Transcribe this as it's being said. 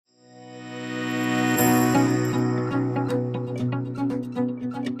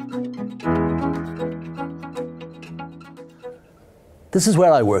This is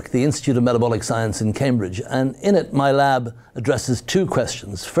where I work, the Institute of Metabolic Science in Cambridge, and in it my lab addresses two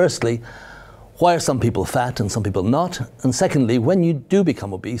questions. Firstly, why are some people fat and some people not? And secondly, when you do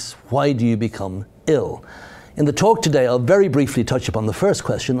become obese, why do you become ill? In the talk today, I'll very briefly touch upon the first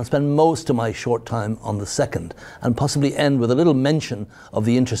question and spend most of my short time on the second, and possibly end with a little mention of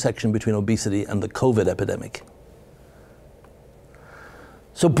the intersection between obesity and the COVID epidemic.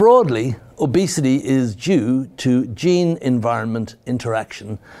 So broadly, obesity is due to gene-environment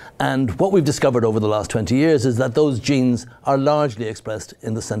interaction, and what we've discovered over the last 20 years is that those genes are largely expressed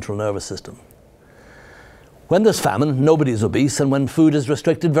in the central nervous system. When there's famine, nobody is obese, and when food is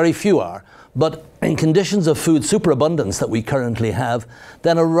restricted, very few are. But in conditions of food superabundance that we currently have,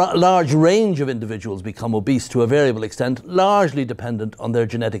 then a large range of individuals become obese to a variable extent, largely dependent on their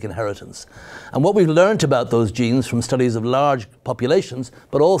genetic inheritance. And what we've learned about those genes from studies of large populations,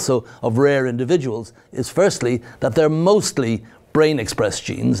 but also of rare individuals, is firstly that they're mostly brain-expressed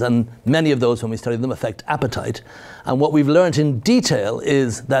genes, and many of those, when we study them, affect appetite. And what we've learned in detail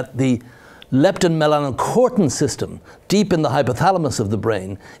is that the leptin-melanocortin system, deep in the hypothalamus of the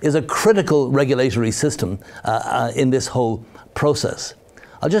brain, is a critical regulatory system in this whole process.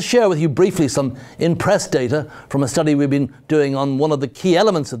 I'll just share with you briefly some in-press data from a study we've been doing on one of the key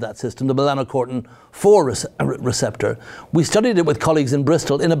elements of that system, the melanocortin 4 receptor. We studied it with colleagues in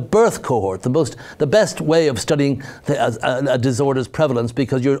Bristol in a birth cohort, the best way of studying a disorder's prevalence,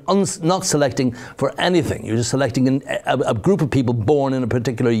 because you're not selecting for anything. You're just selecting a group of people born in a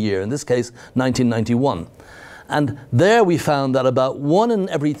particular year, in this case 1991. And there we found that about 1 in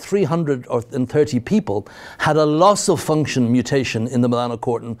every 330 people had a loss of function mutation in the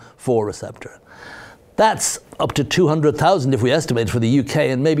melanocortin 4 receptor. That's up to 200,000 if we estimate for the UK,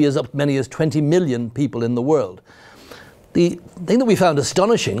 and maybe as many as 20 million people in the world. The thing that we found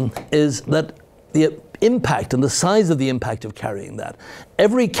astonishing is that the impact and the size of the impact of carrying that.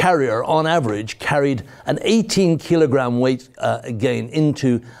 Every carrier, on average, carried an 18 kilogram weight gain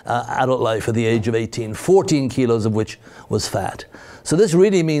into adult life at the age of 18, 14 kilos of which was fat. So this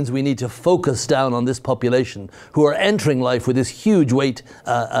really means we need to focus down on this population who are entering life with this huge weight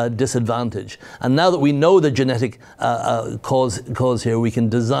disadvantage. And now that we know the genetic cause here, we can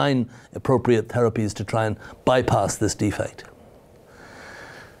design appropriate therapies to try and bypass this defect.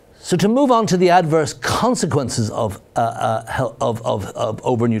 So to move on to the adverse consequences of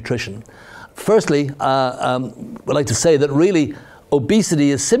overnutrition, firstly, I'd like to say that really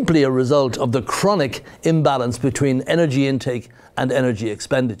obesity is simply a result of the chronic imbalance between energy intake and energy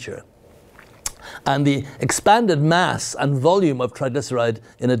expenditure. And the expanded mass and volume of triglyceride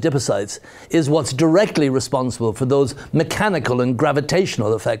in adipocytes is what's directly responsible for those mechanical and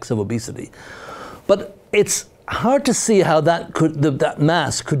gravitational effects of obesity. But it's hard to see how that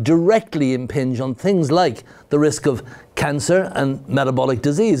mass could directly impinge on things like the risk of cancer and metabolic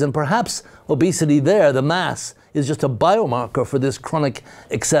disease. And perhaps obesity there, the mass, is just a biomarker for this chronic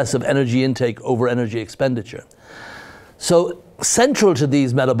excess of energy intake over energy expenditure. So central to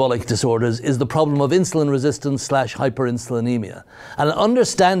these metabolic disorders is the problem of insulin resistance / hyperinsulinemia. And an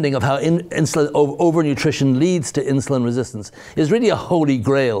understanding of how overnutrition leads to insulin resistance is really a holy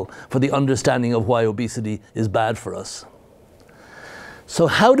grail for the understanding of why obesity is bad for us. So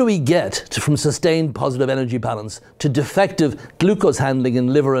how do we get from sustained positive energy balance to defective glucose handling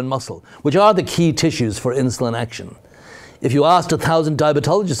in liver and muscle, which are the key tissues for insulin action? If you asked 1,000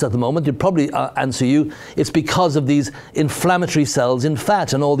 diabetologists at the moment, they'd probably answer you, it's because of these inflammatory cells in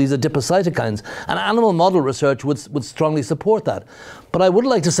fat and all these adipocytokines. And animal model research would strongly support that. But I would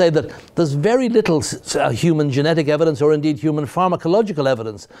like to say that there's very little human genetic evidence, or indeed human pharmacological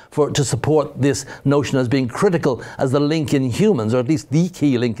evidence, to support this notion as being critical as the link in humans, or at least the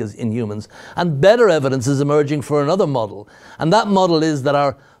key link is in humans. And better evidence is emerging for another model. And that model is that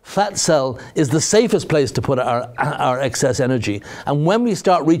our fat cell is the safest place to put our excess energy. And when we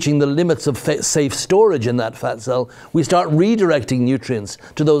start reaching the limits of safe storage in that fat cell, we start redirecting nutrients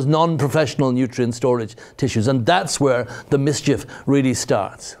to those non-professional nutrient storage tissues. And that's where the mischief really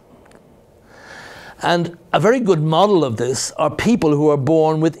starts. And a very good model of this are people who are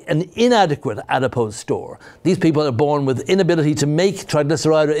born with an inadequate adipose store. These people are born with inability to make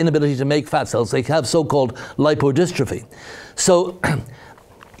triglyceride or inability to make fat cells. They have so-called lipodystrophy. So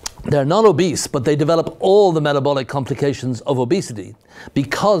they're not obese, but they develop all the metabolic complications of obesity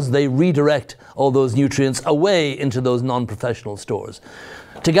because they redirect all those nutrients away into those non-professional stores.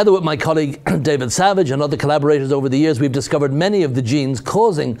 Together with my colleague David Savage and other collaborators over the years, we've discovered many of the genes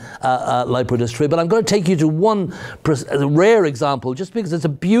causing lipodystrophy, but I'm going to take you to one rare example just because it's a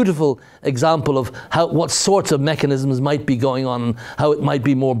beautiful example of what sorts of mechanisms might be going on and how it might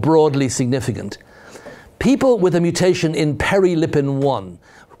be more broadly significant. People with a mutation in perilipin-1,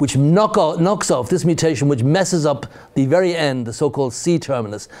 which knocks off this mutation, which messes up the very end, the so-called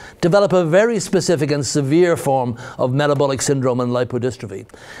C-terminus, develop a very specific and severe form of metabolic syndrome and lipodystrophy.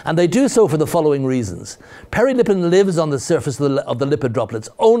 And they do so for the following reasons. Perilipin lives on the surface of the lipid droplets,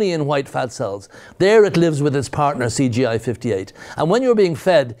 only in white fat cells. There it lives with its partner, CGI58. And when you're being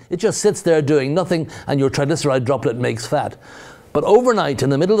fed, it just sits there doing nothing, and your triglyceride droplet makes fat. But overnight, in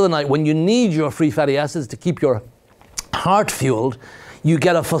the middle of the night, when you need your free fatty acids to keep your heart fueled, you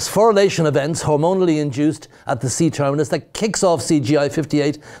get a phosphorylation events hormonally induced at the C-terminus that kicks off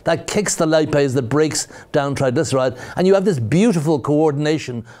CGI58, that kicks the lipase that breaks down triglyceride, and you have this beautiful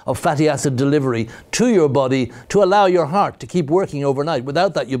coordination of fatty acid delivery to your body to allow your heart to keep working overnight.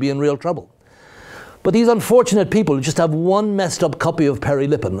 Without that, you'll be in real trouble. But these unfortunate people just have one messed up copy of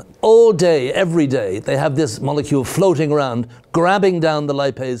perilipin. All day, every day, they have this molecule floating around, grabbing down the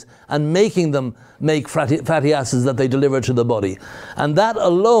lipase and making them make fatty acids that they deliver to the body. And that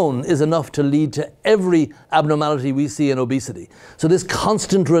alone is enough to lead to every abnormality we see in obesity. So this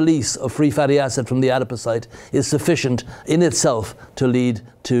constant release of free fatty acid from the adipocyte is sufficient in itself to lead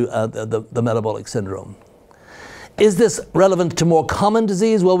to the metabolic syndrome. Is this relevant to more common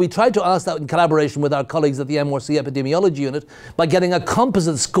disease? Well, we tried to ask that in collaboration with our colleagues at the MRC Epidemiology Unit by getting a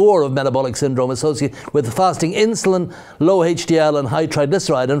composite score of metabolic syndrome associated with fasting insulin, low HDL and high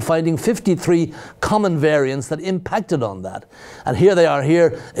triglyceride, and finding 53 common variants that impacted on that. And here they are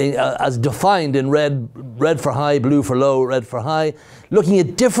here as defined in red for high, blue for low, red for high. Looking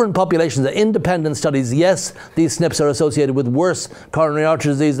at different populations, independent studies, yes, these SNPs are associated with worse coronary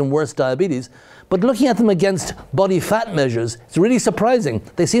artery disease and worse diabetes. But looking at them against body fat measures, it's really surprising.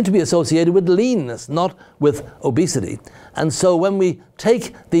 They seem to be associated with leanness, not with obesity. And so when we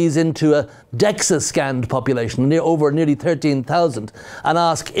take these into a DEXA-scanned population, over nearly 13,000, and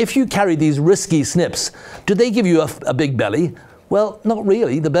ask, if you carry these risky SNPs, do they give you a big belly? Well, not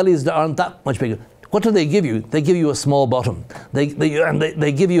really. The bellies aren't that much bigger. What do they give you? They give you a small bottom. They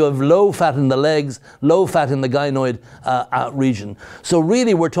give you a low fat in the legs, low fat in the gynoid region. So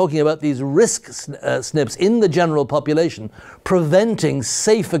really we're talking about these risk SNPs in the general population, preventing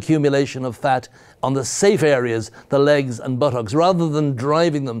safe accumulation of fat on the safe areas, the legs and buttocks, rather than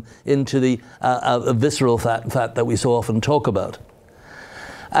driving them into the visceral fat that we so often talk about.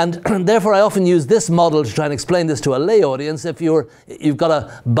 And therefore I often use this model to try and explain this to a lay audience. If you've got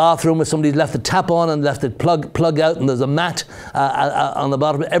a bathroom where somebody's left the tap on and left it plug out, and there's a mat on the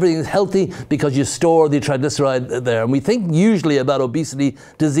bottom, everything is healthy because you store the triglyceride there. And we think usually about obesity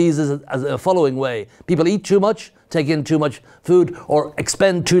diseases as the following way. People eat too much, take in too much food, or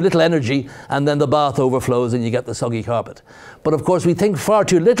expend too little energy, and then the bath overflows and you get the soggy carpet. But of course we think far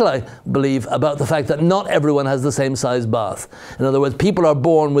too little, I believe, about the fact that not everyone has the same size bath. In other words, people are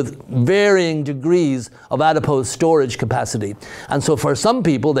born with varying degrees of adipose storage capacity. And so for some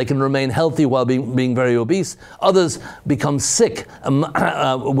people, they can remain healthy while being very obese. Others become sick who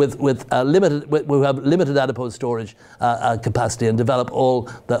have limited adipose storage capacity and develop all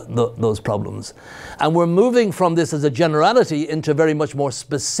those problems. And we're moving from this as a generality into very much more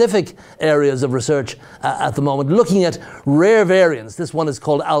specific areas of research at the moment, looking at rare variants. This one is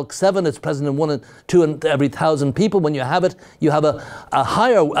called ALK7. It's present in 1 in 2 in every 1,000 people. When you have it, you have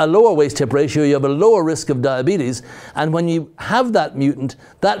a lower waist hip ratio, you have a lower risk of diabetes, and when you have that mutant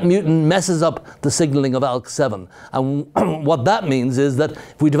messes up the signaling of ALK7. And what that means is that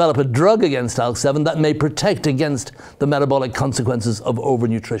if we develop a drug against ALK7, that may protect against the metabolic consequences of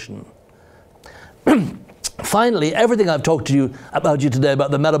overnutrition. Finally, everything I've talked to you about today about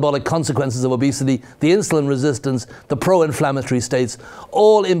the metabolic consequences of obesity, the insulin resistance, the pro-inflammatory states,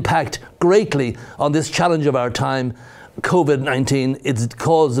 all impact greatly on this challenge of our time, COVID-19, its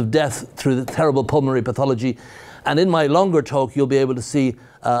cause of death through the terrible pulmonary pathology. And in my longer talk, you'll be able to see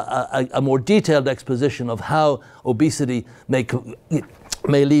a more detailed exposition of how obesity may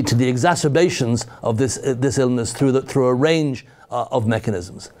lead to the exacerbations of this illness through a range of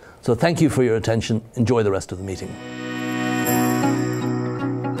mechanisms. So thank you for your attention. Enjoy the rest of the meeting.